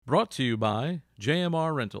Brought to you by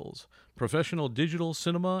JMR Rentals, professional digital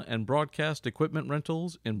cinema and broadcast equipment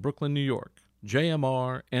rentals in Brooklyn, New York.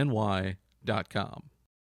 JMRNY.com.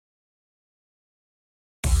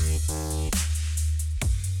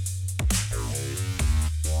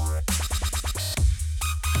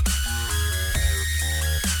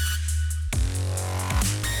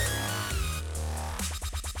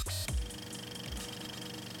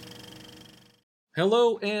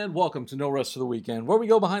 Hello and welcome to No Rest for the Weekend, where we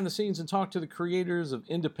go behind the scenes and talk to the creators of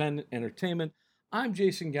independent entertainment. I'm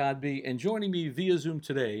Jason Godby, and joining me via Zoom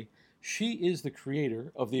today, she is the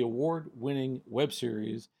creator of the award-winning web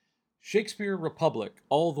series Shakespeare Republic,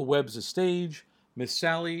 All the Web's a Stage, Miss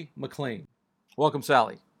Sally McLean. Welcome,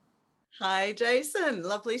 Sally. Hi, Jason.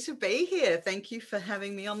 Lovely to be here. Thank you for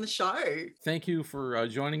having me on the show. Thank you for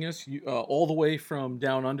joining us all the way from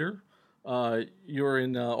down under. You're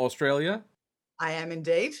in Australia. I am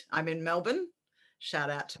indeed. I'm in Melbourne. Shout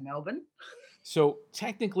out to Melbourne. So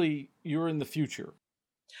technically, you're in the future.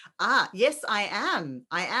 Yes, I am.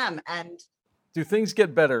 And Do things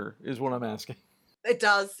get better, is what I'm asking. it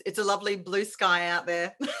does. It's a lovely blue sky out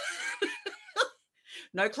there.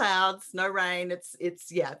 No clouds, no rain.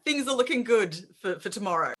 Yeah, things are looking good for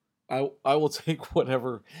tomorrow. I will take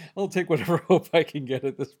whatever hope I can get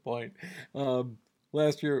at this point.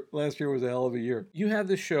 Last year was a hell of a year. You have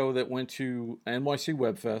this show that went to NYC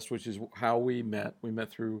WebFest, which is how we met. We met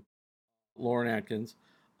through Lauren Atkins,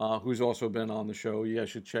 who's also been on the show. You guys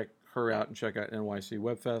should check her out and check out NYC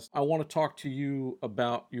WebFest. I want to talk to you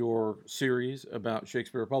about your series about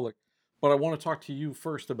Shakespeare Republic, but I want to talk to you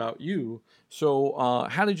first about you. So,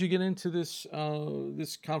 how did you get into this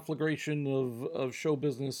this conflagration of show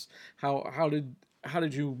business? How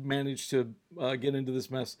did you manage to get into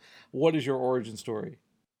this mess? What is your origin story?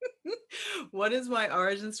 What is my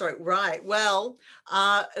origin story? Right. Well,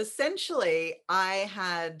 essentially, I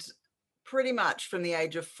had pretty much from the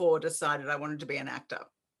age of 4 decided I wanted to be an actor.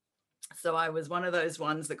 So I was one of those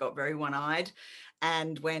ones that got very one-eyed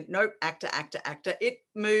and went, nope, actor, actor, actor. It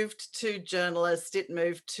moved to journalist, it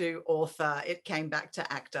moved to author, it came back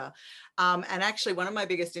to actor. And actually, one of my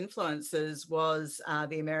biggest influences was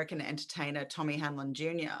the American entertainer Tommy Hanlon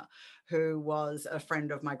Jr., who was a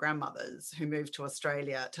friend of my grandmother's, who moved to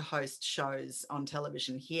Australia to host shows on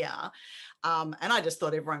television here. And I just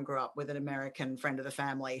thought everyone grew up with an American friend of the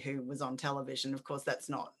family who was on television. Of course, that's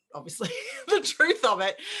not obviously the truth of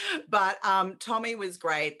it. But Tommy was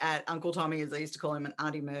great at Uncle Tommy, as I used to call him, and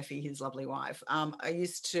Auntie Murphy, his lovely wife. I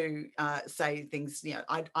used to say things,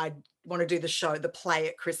 I'd want to do the play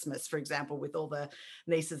at Christmas, for example, with all the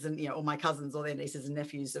nieces and, all my cousins, all their nieces and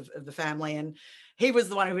nephews of the family. And he was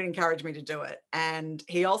the one who would encourage me to do it. And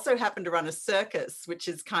he also happened to run a circus, which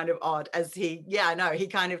is kind of odd he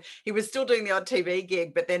was still doing the odd TV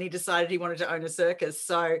gig, but then he decided he wanted to own a circus.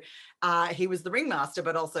 So he was the ringmaster,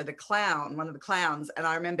 but also the clown, one of the clowns. And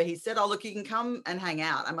I remember he said, oh, look, you can come and hang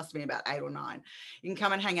out. I must have been about 8 or 9. You can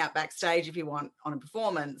come and hang out backstage if you want on a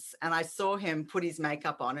performance. And I saw him put his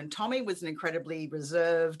makeup on. And Tommy was an incredibly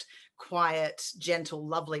reserved, quiet, gentle,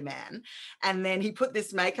 lovely man. And then he put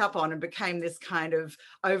this makeup on and became this kind of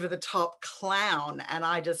over-the-top clown. And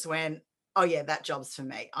I just went, oh, yeah, that job's for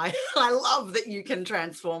me. I love that you can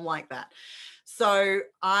transform like that. So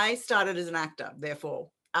I started as an actor, therefore.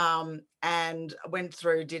 And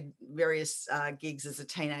did various gigs as a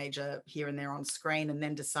teenager here and there on screen, and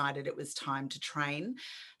then decided it was time to train.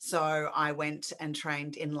 So I went and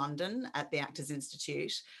trained in London at the Actors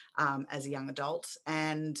Institute as a young adult,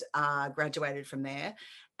 and graduated from there.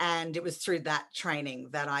 And it was through that training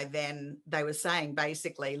that they were saying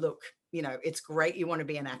basically, look, it's great you want to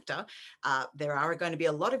be an actor. There are going to be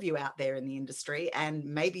a lot of you out there in the industry, and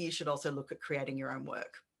maybe you should also look at creating your own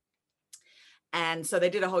work. And so they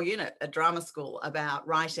did a whole unit at drama school about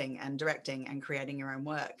writing and directing and creating your own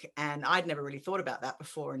work. And I'd never really thought about that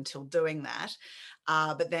before until doing that.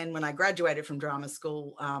 But then when I graduated from drama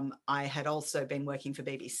school, I had also been working for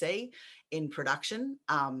BBC in production.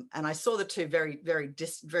 And I saw the two very, very,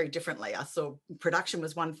 very differently. I saw production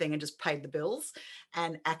was one thing and just paid the bills,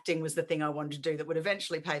 and acting was the thing I wanted to do that would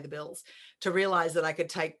eventually pay the bills. To realize that I could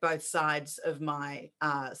take both sides of my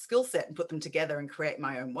skill set and put them together and create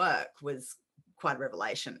my own work was quite a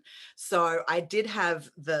revelation. So I did have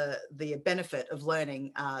the benefit of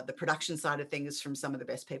learning the production side of things from some of the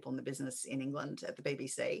best people in the business in England at the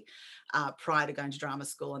BBC prior to going to drama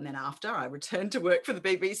school. And then after, I returned to work for the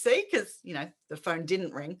BBC because, the phone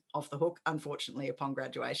didn't ring off the hook, unfortunately, upon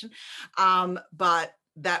graduation. But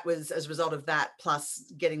that was as a result of that, plus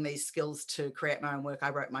getting these skills to create my own work. I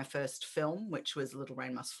wrote my first film, which was Little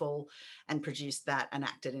Rain Must Fall, and produced that and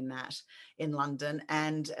acted in that in London.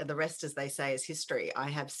 And the rest, as they say, is history. I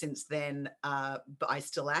have since then, but I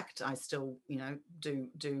still act. I still,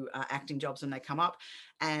 do acting jobs when they come up,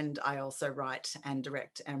 and I also write and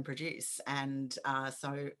direct and produce. And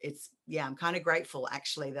so I'm kind of grateful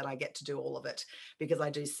actually that I get to do all of it, because I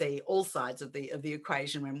do see all sides of the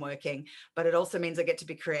equation when working. But it also means I get to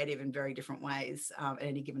be creative in very different ways at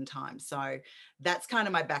any given time. So that's kind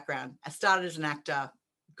of my background. I started as an actor,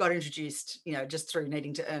 got introduced, just through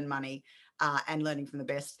needing to earn money and learning from the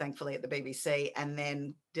best, thankfully, at the BBC, and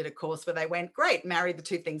then did a course where they went, great, marry the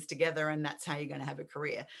two things together, and that's how you're going to have a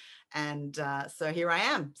career. And so here I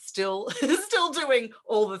am, still doing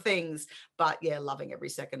all the things, but yeah, loving every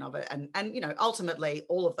second of it. And ultimately,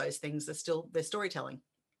 all of those things they're storytelling.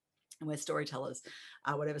 And we're storytellers,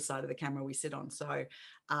 whatever side of the camera we sit on. So,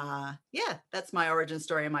 that's my origin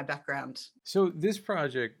story and my background. So this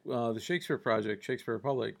project, the Shakespeare Project, Shakespeare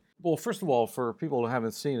Republic. Well, first of all, for people who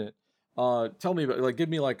haven't seen it, tell me about, like, give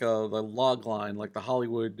me like the log line, like the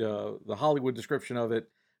Hollywood description of it,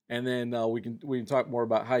 and then we can talk more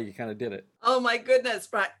about how you kind of did it. Oh my goodness,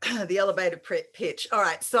 right. The elevator pitch. All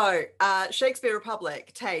right. So Shakespeare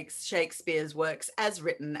Republic takes Shakespeare's works as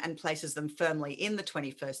written and places them firmly in the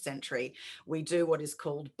 21st century. We do what is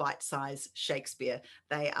called bite-size Shakespeare.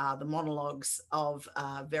 They are the monologues of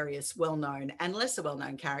various well-known and lesser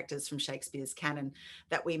well-known characters from Shakespeare's canon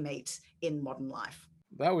that we meet in modern life.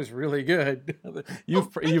 That was really good.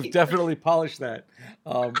 You've Thank you. definitely polished that.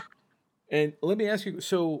 And let me ask you,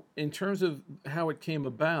 so in terms of how it came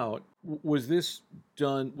about, was this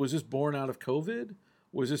born out of COVID?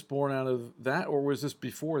 Was this born out of that, or was this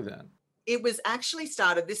before then? It was actually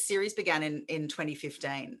started, this series began in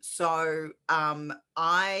 2015. So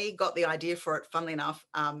I got the idea for it, funnily enough,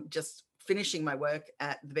 just finishing my work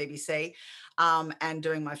at the BBC and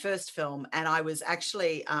doing my first film. And I was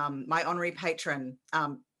actually my honorary patron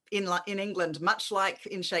in England, much like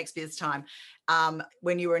in Shakespeare's time.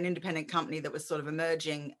 When you were an independent company that was sort of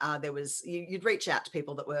emerging, you'd reach out to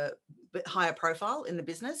people that were a bit higher profile in the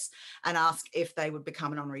business and ask if they would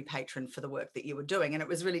become an honorary patron for the work that you were doing. And it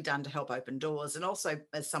was really done to help open doors, and also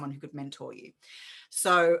as someone who could mentor you.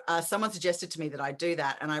 So someone suggested to me that I do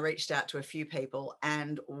that, and I reached out to a few people,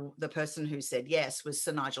 and the person who said yes was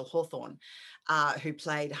Sir Nigel Hawthorne, who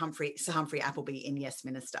played Sir Humphrey Appleby in Yes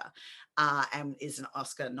Minister, and is an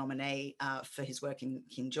Oscar nominee for his work in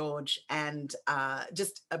King George, and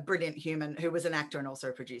just a brilliant human who was an actor and also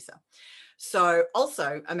a producer. So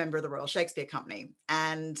also a member of the Royal Shakespeare Company.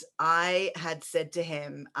 And I had said to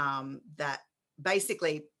him that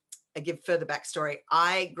basically, I give further backstory.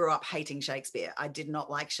 I grew up hating Shakespeare. I did not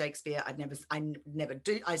like Shakespeare. I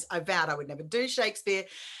vowed I would never do Shakespeare.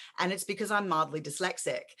 And it's because I'm mildly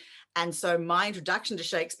dyslexic. And so my introduction to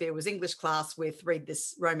Shakespeare was English class with read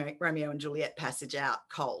this Romeo and Juliet passage out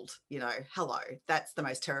cold. Hello. That's the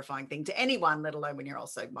most terrifying thing to anyone, let alone when you're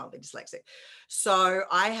also mildly dyslexic. So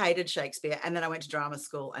I hated Shakespeare. And then I went to drama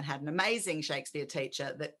school and had an amazing Shakespeare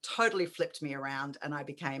teacher that totally flipped me around. And I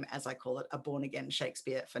became, as I call it, a born again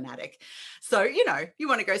Shakespeare fanatic. So, you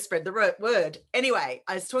want to go spread the word. Anyway,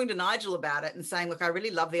 I was talking to Nigel about it and saying, look, I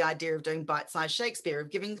really love the idea of doing bite-sized Shakespeare,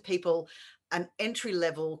 of giving people an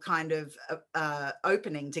entry-level kind of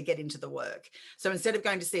opening to get into the work. So instead of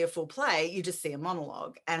going to see a full play, you just see a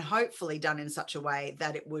monologue, and hopefully done in such a way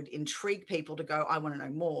that it would intrigue people to go, I want to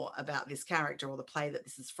know more about this character or the play that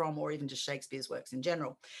this is from, or even just Shakespeare's works in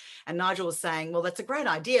general. And Nigel was saying, well, that's a great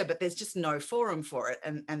idea, but there's just no forum for it.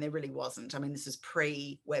 And there really wasn't. I mean, this is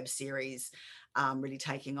pre-web series really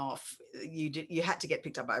taking off. You had to get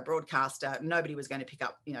picked up by a broadcaster. Nobody was going to pick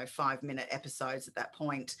up 5-minute episodes at that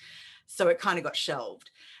point. So it kind of got shelved.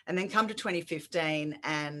 And then come to 2015,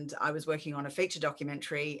 and I was working on a feature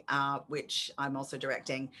documentary, which I'm also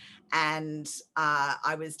directing. And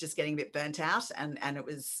I was just getting a bit burnt out. And it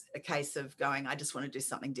was a case of going, I just want to do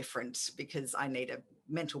something different because I need a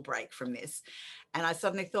mental break from this. And I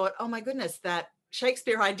suddenly thought, oh my goodness, that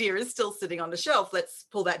Shakespeare idea is still sitting on the shelf. Let's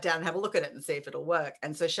pull that down and have a look at it and see if it'll work.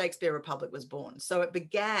 And so Shakespeare Republic was born. So it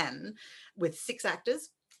began with 6 actors,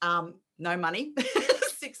 no money,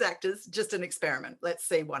 6 actors, just an experiment. Let's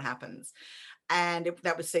see what happens. And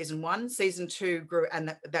that was season 1. Season 2 grew,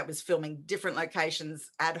 and that was filming different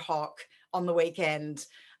locations, ad hoc, on the weekend,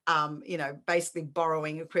 basically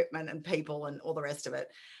borrowing equipment and people and all the rest of it.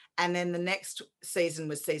 And then the next season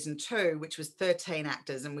was season 2, which was 13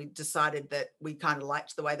 actors. And we decided that we kind of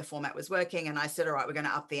liked the way the format was working. And I said, all right, we're going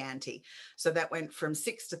to up the ante. So that went from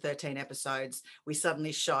 6 to 13 episodes. We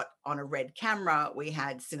suddenly shot on a red camera. We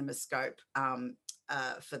had CinemaScope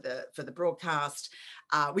for the broadcast.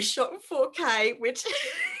 We shot in 4K, which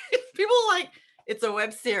people are like, it's a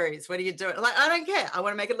web series. What are you doing? Like, I don't care. I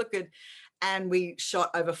want to make it look good. And we shot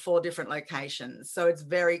over 4 different locations, so it's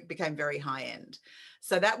became very high end.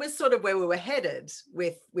 So that was sort of where we were headed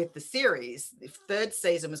with the series. The 3rd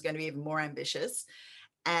season was going to be even more ambitious,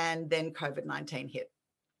 and then COVID-19 hit.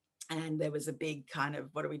 And there was a big kind of,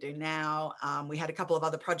 what do we do now? We had a couple of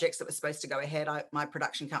other projects that were supposed to go ahead. My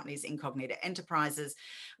production company is Incognita Enterprises.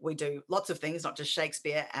 We do lots of things, not just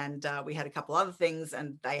Shakespeare. And we had a couple other things,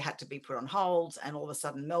 and they had to be put on hold. And all of a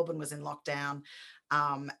sudden, Melbourne was in lockdown.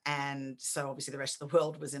 And so obviously the rest of the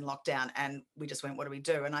world was in lockdown. And we just went, what do we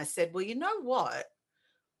do? And I said, well, you know what?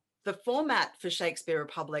 The format for Shakespeare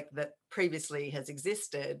Republic that previously has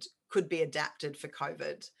existed could be adapted for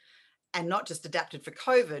COVID. And not just adapted for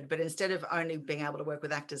COVID, but instead of only being able to work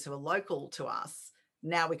with actors who are local to us,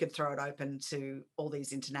 now we could throw it open to all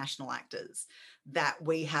these international actors that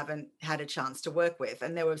we haven't had a chance to work with.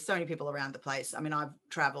 And there were so many people around the place. I mean, I've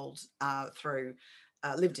traveled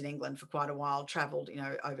lived in England for quite a while, traveled,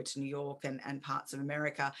 over to New York and parts of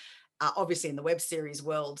America. Obviously, in the web series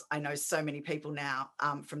world, I know so many people now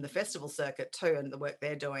from the festival circuit too, and the work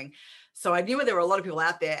they're doing. So I knew there were a lot of people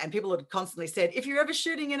out there, and people had constantly said, if you're ever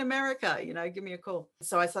shooting in America, give me a call.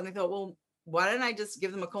 So I suddenly thought, well, why don't I just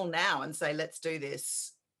give them a call now and say, let's do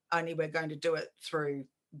this, only we're going to do it through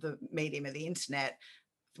the medium of the internet.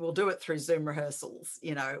 We'll do it through Zoom rehearsals.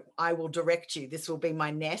 I will direct you. This will be my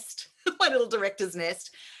nest, my little director's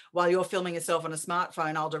nest. While you're filming yourself on a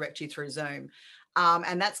smartphone, I'll direct you through Zoom.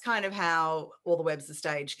 And that's kind of how All the Web's the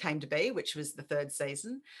Stage came to be, which was the 3rd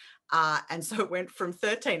season. And so it went from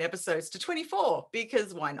 13 episodes to 24,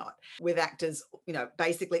 because why not? With actors,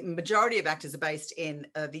 basically majority of actors are based in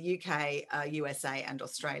the UK, USA and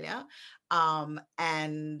Australia.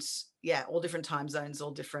 And yeah, all different time zones,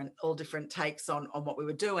 all different takes on what we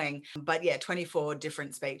were doing. But yeah, 24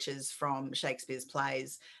 different speeches from Shakespeare's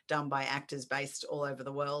plays done by actors based all over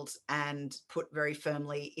the world and put very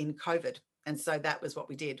firmly in COVID. And so that was what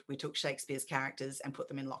we did. We took Shakespeare's characters and put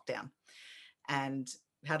them in lockdown, and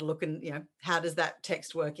had a look and, how does that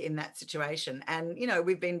text work in that situation? And,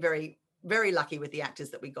 we've been very, very lucky with the actors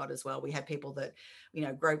that we got as well. We had people that,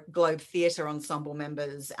 Globe Theatre Ensemble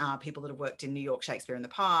members, people that have worked in New York Shakespeare in the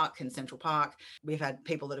Park and Central Park. We've had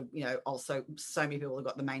people that have, also so many people have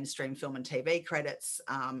got the mainstream film and TV credits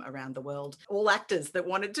around the world. All actors that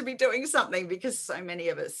wanted to be doing something, because so many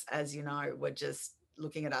of us, as you know, were just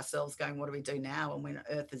looking at ourselves going, what do we do now, and when on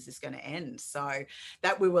earth is this going to end? So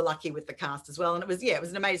that we were lucky with the cast as well. And it was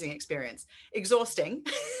an amazing experience. Exhausting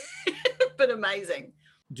but amazing.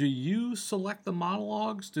 Do you select the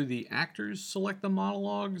monologues? Do the actors select the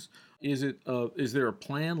monologues? Is there a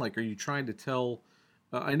plan? Like, are you trying to tell,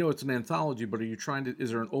 I know it's an anthology, but is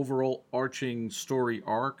there an overall arching story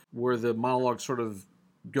arc where the monologues sort of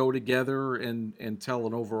go together and tell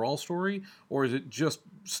an overall story, or is it just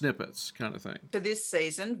snippets kind of thing? For this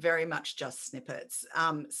season, very much just snippets.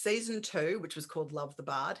 Season 2, which was called Love the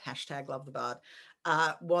Bard, #LoveTheBard,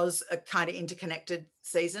 was a kind of interconnected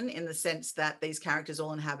season, in the sense that these characters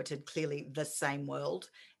all inhabited clearly the same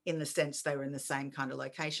world, in the sense they were in the same kind of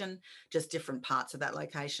location, just different parts of that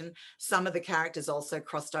location. Some of the characters also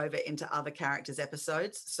crossed over into other characters'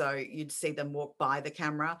 episodes. So you'd see them walk by the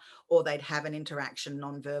camera, or they'd have an interaction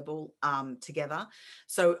non-verbal together.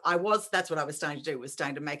 So that's what I was starting to do, was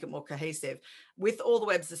starting to make it more cohesive. With All the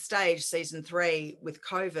Web's the Stage, season 3, with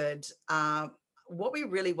COVID, what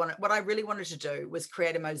I really wanted to do was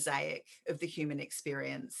create a mosaic of the human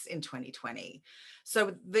experience in 2020.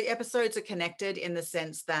 So the episodes are connected in the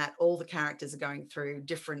sense that all the characters are going through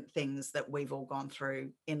different things that we've all gone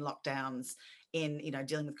through in lockdowns, in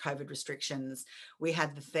dealing with COVID restrictions. We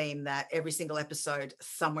had the theme that every single episode,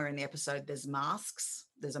 somewhere in the episode, there's masks.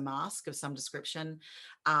 There's a mask of some description.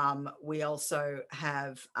 We also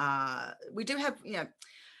have we do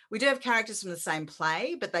have characters from the same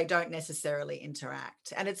play, but they don't necessarily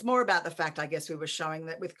interact. And it's more about the fact, I guess, we were showing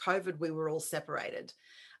that with COVID, we were all separated.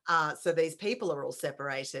 So these people are all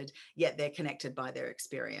separated, yet they're connected by their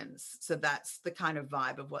experience. So that's the kind of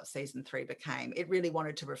vibe of what season 3 became. It really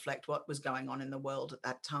wanted to reflect what was going on in the world at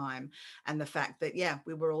that time, and the fact that,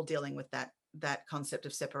 we were all dealing with that concept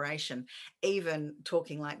of separation. Even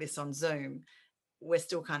talking like this on Zoom, we're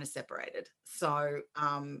still kind of separated. So,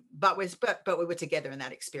 but we were together in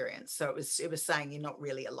that experience. So it was saying you're not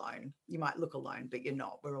really alone. You might look alone, but you're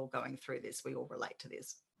not. We're all going through this. We all relate to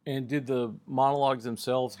this. And did the monologues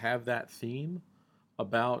themselves have that theme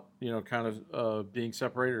about, kind of being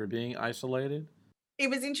separated or being isolated? It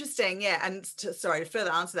was interesting, yeah. And sorry, to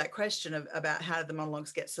further answer that question about how did the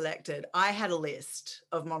monologues get selected, I had a list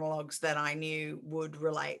of monologues that I knew would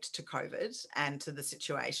relate to COVID and to the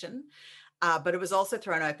situation. But it was also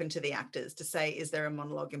thrown open to the actors to say, is there a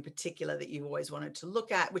monologue in particular that you've always wanted to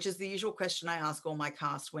look at? Which is the usual question I ask all my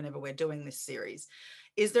cast whenever we're doing this series.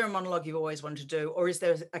 Is there a monologue you've always wanted to do, or is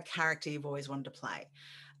there a character you've always wanted to play?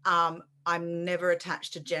 I'm never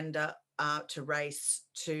attached to gender, to race,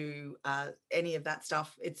 to any of that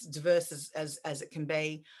stuff. It's diverse as it can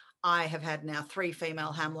be. I have had now 3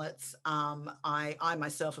 female Hamlets. I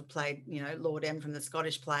myself have played, Lord M from the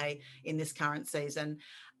Scottish play in this current season.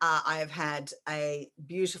 I have had a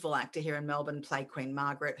beautiful actor here in Melbourne play Queen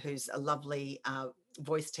Margaret, who's a lovely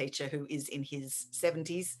voice teacher who is in his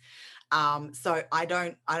 70s. So I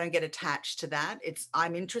don't get attached to that.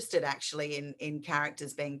 I'm interested actually in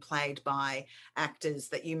characters being played by actors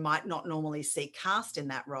that you might not normally see cast in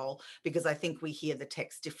that role, because I think we hear the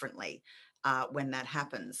text differently when that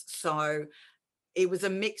happens. So it was a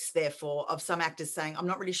mix, therefore, of some actors saying, I'm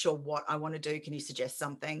not really sure what I want to do. Can you suggest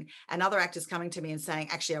something? And other actors coming to me and saying,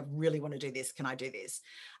 actually, I really want to do this. Can I do this?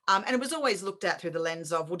 And it was always looked at through the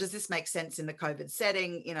lens of, well, does this make sense in the COVID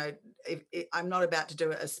setting? I'm not about to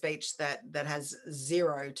do a speech that has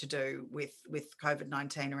zero to do with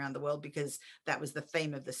COVID-19 around the world, because that was the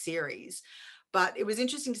theme of the series. But it was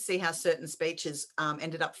interesting to see how certain speeches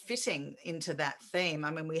ended up fitting into that theme.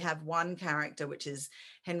 I mean, we have one character, which is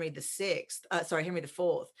Henry the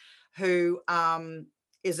Fourth, who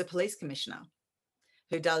is a police commissioner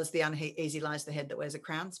who does the uneasy lies the head that wears a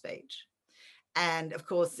crown speech. And of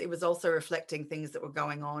course, it was also reflecting things that were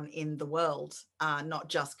going on in the world, not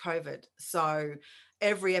just COVID. So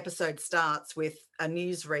every episode starts with a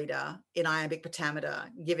newsreader in iambic pentameter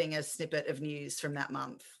giving a snippet of news from that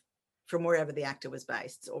month, from wherever the actor was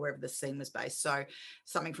based or wherever the scene was based. So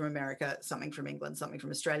something from America, something from England, something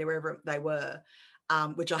from Australia, wherever they were,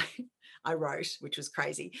 which I wrote, which was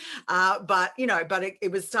crazy. But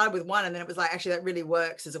it was started with one, and then it was like, actually, that really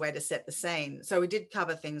works as a way to set the scene. So we did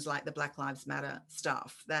cover things like the Black Lives Matter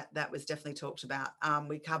stuff. That was definitely talked about.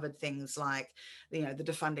 We covered things like, the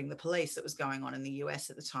defunding the police that was going on in the US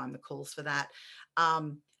at the time, the calls for that.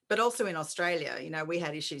 But also in Australia, we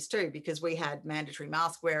had issues too, because we had mandatory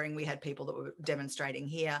mask wearing. We had people that were demonstrating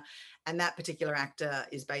here, and that particular actor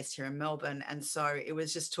is based here in Melbourne. And so it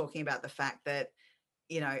was just talking about the fact that,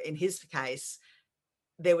 in his case,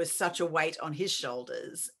 there was such a weight on his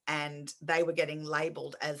shoulders, and they were getting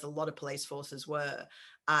labeled, as a lot of police forces were,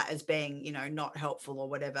 as being, not helpful or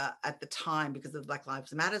whatever at the time because of the Black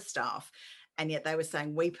Lives Matter stuff. And yet they were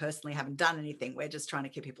saying, we personally haven't done anything. We're just trying to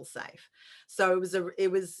keep people safe. So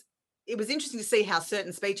it was interesting to see how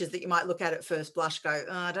certain speeches that you might look at first blush go,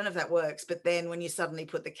 oh, I don't know if that works. But then when you suddenly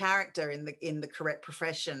put the character in the correct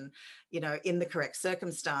profession, in the correct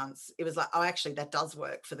circumstance, it was like, oh, actually, that does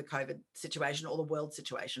work for the COVID situation or the world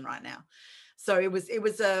situation right now. So it was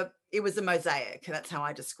a mosaic. That's how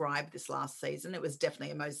I described this last season. It was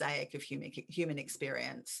definitely a mosaic of human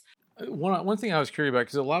experience. One thing I was curious about,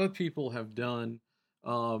 because a lot of people have done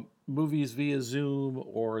movies via Zoom,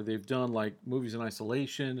 or they've done like movies in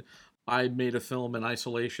isolation. I made a film in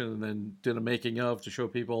isolation and then did a making of to show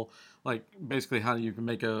people, like, basically how you can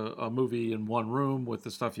make a movie in one room with the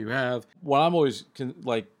stuff you have. What I'm always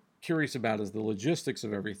curious about is the logistics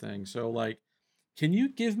of everything. So, like, can you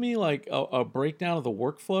give me like a breakdown of the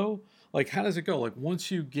workflow? Like, how does it go? Like, once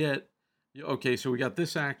you get, okay, so we got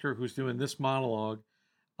this actor who's doing this monologue.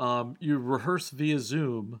 You rehearse via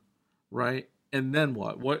Zoom, right? And then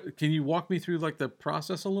what? What can you walk me through, like, the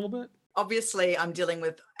process a little bit? Obviously, I'm dealing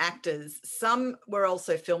with actors. Some were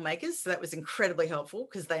also filmmakers, so that was incredibly helpful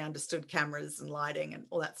because they understood cameras and lighting and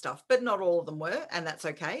all that stuff, but not all of them were, and that's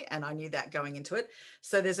okay. And I knew that going into it.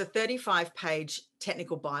 So there's a 35-page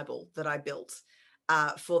technical Bible that I built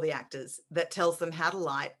for the actors that tells them how to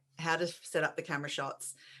light, how to set up the camera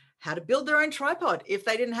shots, how to build their own tripod if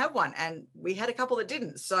they didn't have one. And we had a couple that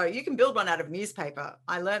didn't. So you can build one out of newspaper.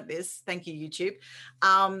 I learned this. Thank you, YouTube.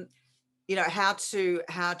 How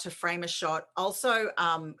to frame a shot. Also,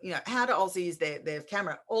 how to also use their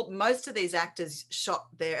camera. Most of these actors shot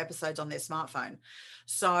their episodes on their smartphone.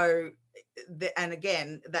 So, and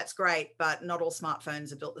again, that's great, but not all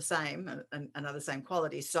smartphones are built the same and are the same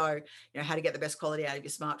quality. So, how to get the best quality out of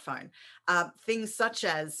your smartphone. Things such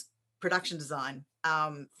as production design,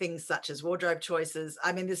 things such as wardrobe choices.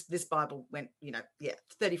 I mean, this Bible went,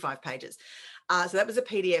 35 pages. So that was a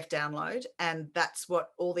PDF download, and that's what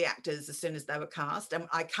all the actors, as soon as they were cast, and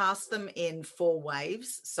I cast them in 4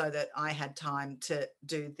 waves so that I had time to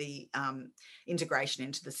do the integration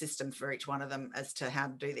into the system for each one of them as to how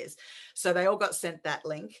to do this. So they all got sent that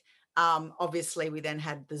link. Obviously, we then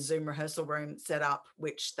had the Zoom rehearsal room set up,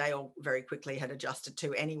 which they all very quickly had adjusted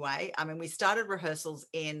to anyway. I mean, we started rehearsals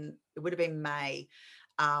it would have been May.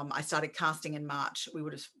 I started casting in March. We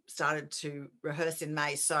would have started to rehearse in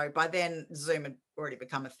May. So by then, Zoom had already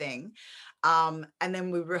become a thing. And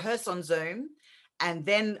then we rehearsed on Zoom. And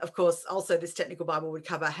then, of course, also this technical Bible would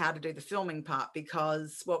cover how to do the filming part,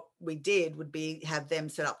 because what we did would be have them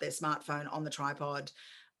set up their smartphone on the tripod,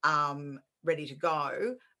 ready to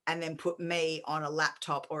go, and then put me on a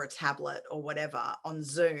laptop or a tablet or whatever on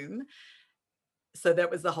Zoom. So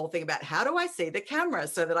that was the whole thing about, how do I see the camera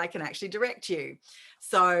so that I can actually direct you?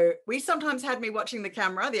 So we sometimes had me watching the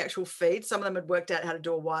camera, the actual feed. Some of them had worked out how to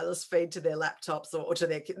do a wireless feed to their laptops or to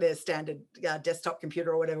their standard desktop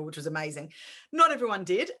computer or whatever, which was amazing. Not everyone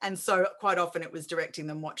did. And so quite often it was directing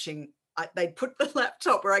them watching. They'd put the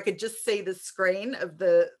laptop where I could just see the screen of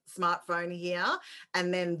the smartphone here,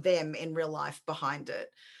 and then them in real life behind it.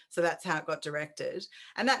 So that's how it got directed.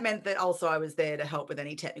 And that meant that also I was there to help with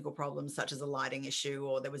any technical problems, such as a lighting issue,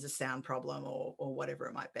 or there was a sound problem, or whatever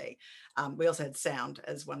it might be. We also had sound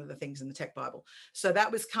as one of the things in the Tech Bible. So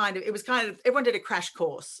that was everyone did a crash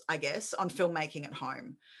course, I guess, on filmmaking at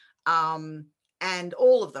home. And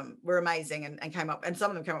all of them were amazing and came up, and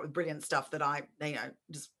some of them came up with brilliant stuff that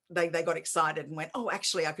they got excited and went, oh,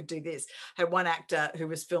 actually I could do this. I had one actor who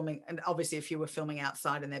was filming, and obviously if you were filming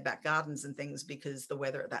outside in their back gardens and things, because the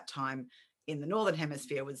weather at that time in the Northern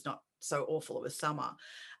Hemisphere was not so awful, it was summer.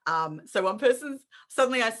 So one person,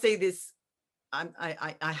 suddenly I see this,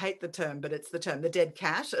 I hate the term, but it's the term, the dead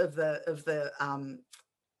cat of the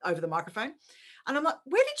over the microphone. And I'm like,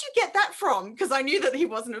 where did you get that from? Because I knew that he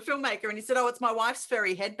wasn't a filmmaker. And he said, oh, it's my wife's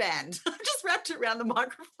fairy headband. I just wrapped it around the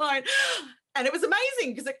microphone. And it was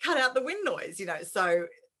amazing because it cut out the wind noise, So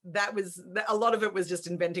that was, a lot of it was just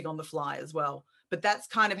inventing on the fly as well. But that's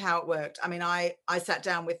kind of how it worked. I mean, I sat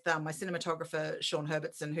down with my cinematographer, Sean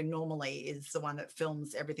Herbertson, who normally is the one that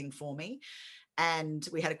films everything for me. And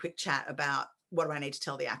we had a quick chat about, what do I need to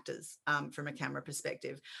tell the actors from a camera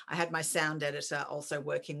perspective? I had my sound editor also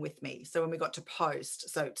working with me. So when we got to post,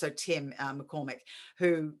 so Tim McCormick,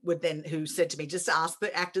 who said to me, just ask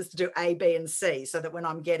the actors to do A, B, and C, so that when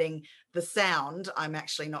I'm getting the sound, I'm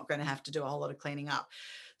actually not going to have to do a whole lot of cleaning up.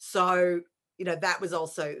 So that was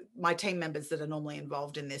also my team members that are normally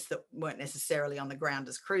involved in this, that weren't necessarily on the ground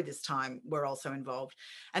as crew this time, were also involved.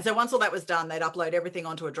 And so once all that was done, they'd upload everything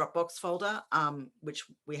onto a Dropbox folder, which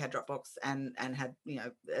we had Dropbox and had,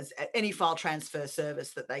 as any file transfer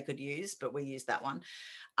service that they could use, but we used that one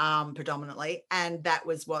predominantly. And that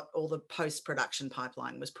was what all the post-production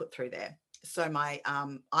pipeline was put through there. So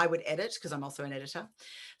I would edit, because I'm also an editor.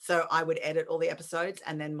 So I would edit all the episodes,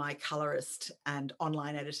 and then my colorist and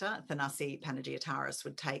online editor, Thanasi Panagiataris,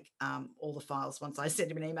 would take all the files once I sent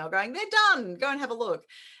him an email going, they're done, go and have a look.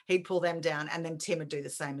 He'd pull them down, and then Tim would do the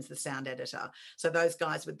same as the sound editor. So those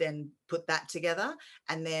guys would then put that together,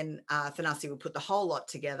 and then Thanasi would put the whole lot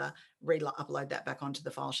together, upload that back onto the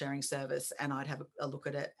file sharing service, and I'd have a look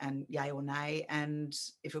at it and yay or nay. And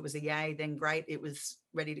if it was a yay, then great, it was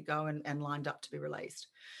ready to go and lined up to be released.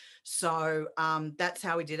 So that's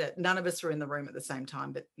how we did it. None of us were in the room at the same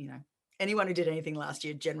time, but anyone who did anything last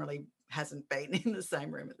year generally hasn't been in the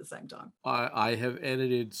same room at the same time. I have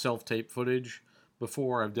edited self-tape footage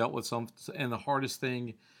before. I've dealt with some, and the hardest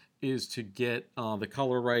thing is to get the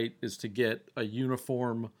color right, is to get a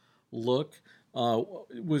uniform look.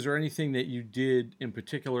 Was there anything that you did in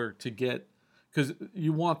particular to get, because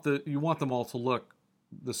you want them all to look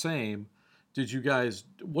the same?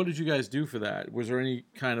 What did you guys do for that? Was there any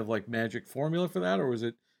kind of like magic formula for that, or was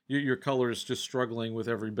it your colors just struggling with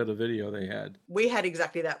every bit of video they had? We had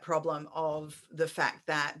exactly that problem of the fact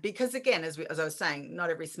that, because again, as I was saying, not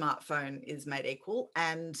every smartphone is made equal,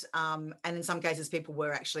 and in some cases people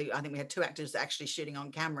were actually, I think we had 2 actors actually shooting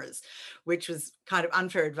on cameras, which was kind of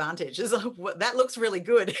unfair advantage. That looks really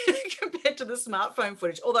good compared to the smartphone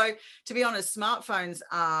footage. Although, to be honest, smartphones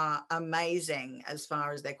are amazing as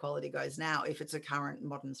far as their quality goes now, if it's a current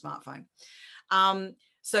modern smartphone.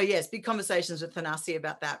 So yes, big conversations with Thanasi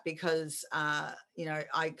about that, because I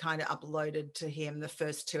kind of uploaded to him the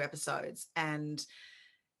first 2 episodes and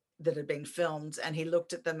that had been filmed, and he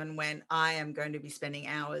looked at them and went, I am going to be spending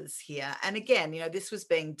hours here. And again, this was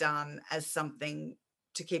being done as something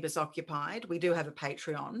to keep us occupied. We do have a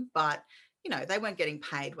Patreon, but they weren't getting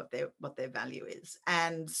paid what their value is.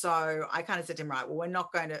 And so I kind of said to him, right, well,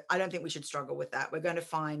 I don't think we should struggle with that. We're going to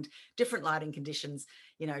find different lighting conditions,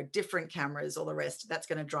 different cameras, all the rest. That's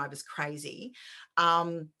going to drive us crazy.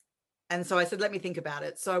 And so I said, let me think about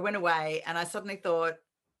it. So I went away and I suddenly thought,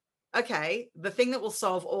 okay, the thing that will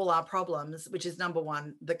solve all our problems, which is number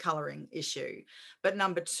one, the coloring issue, but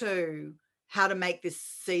number two, how to make this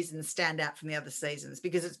season stand out from the other seasons,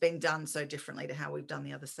 because it's been done so differently to how we've done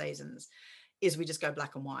the other seasons, is we just go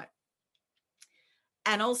black and white.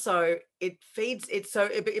 And also it feeds it, so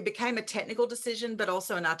it became a technical decision but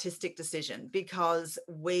also an artistic decision, because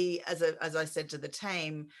we, as I said to the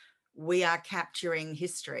team, we are capturing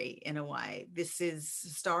history in a way. This is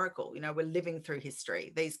historical, you know, we're living through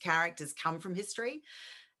history. These characters come from history,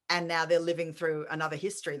 and now they're living through another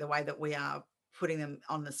history the way that we are putting them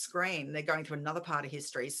on the screen. They're going through another part of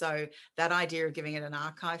history. So that idea of giving it an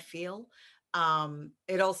archive feel,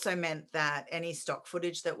 it also meant that any stock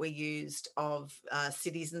footage that we used of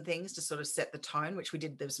cities and things to sort of set the tone, which we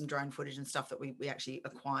did, there was some drone footage and stuff that we actually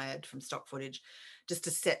acquired from stock footage just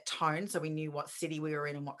to set tone, so we knew what city we were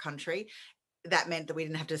in and what country. That meant that we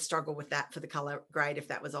didn't have to struggle with that for the color grade if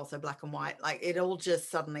that was also black and white. Like, it all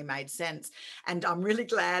just suddenly made sense. And I'm really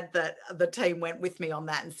glad that the team went with me on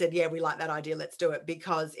that and said, yeah, we like that idea, let's do it,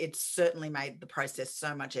 because it certainly made the process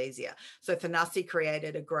so much easier. So Thanasi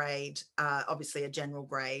created a grade, obviously a general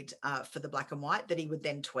grade for the black and white that he would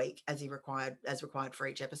then tweak as required for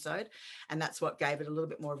each episode. And that's what gave it a little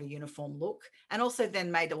bit more of a uniform look, and also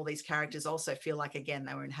then made all these characters also feel like, again,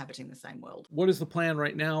 they were inhabiting the same world. What is the plan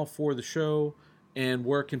right now for the show, and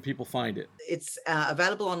where can people find it? It's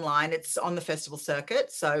available online. It's on the festival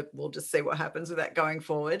circuit, so we'll just see what happens with that going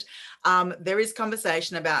forward. There is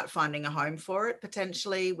conversation about finding a home for it,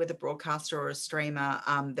 potentially with a broadcaster or a streamer.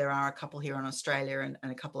 There are a couple here in Australia and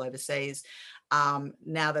a couple overseas.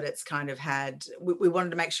 Now that it's kind of had, we wanted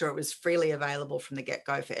to make sure it was freely available from the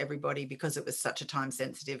get-go for everybody, because it was such a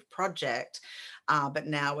time-sensitive project. But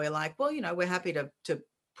now we're like, well, you know, we're happy to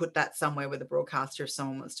put that somewhere with a broadcaster if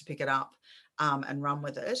someone wants to pick it up and run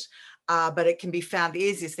with it. But it can be found, the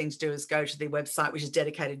easiest thing to do is go to the website, which is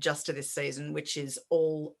dedicated just to this season, which is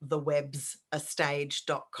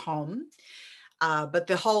allthewebsastage.com. But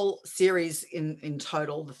the whole series in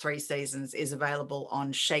total, the 3 seasons, is available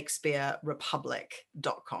on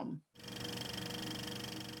shakespearerepublic.com.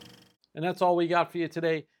 And that's all we got for you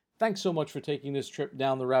today. Thanks so much for taking this trip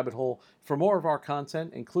down the rabbit hole. For more of our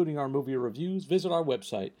content, including our movie reviews, visit our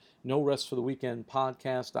website,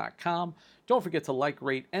 norestfortheweekendpodcast.com. Don't forget to like,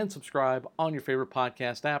 rate, and subscribe on your favorite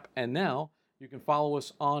podcast app. And now you can follow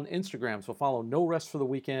us on Instagram. So follow No Rest for the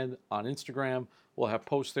Weekend on Instagram. We'll have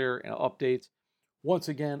posts there and updates. Once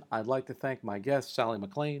again, I'd like to thank my guest, Sally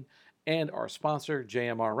McLean, and our sponsor,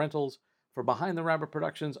 JMR Rentals. For Behind the Rabbit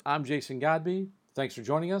Productions, I'm Jason Godby. Thanks for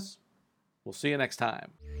joining us. We'll see you next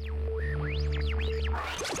time.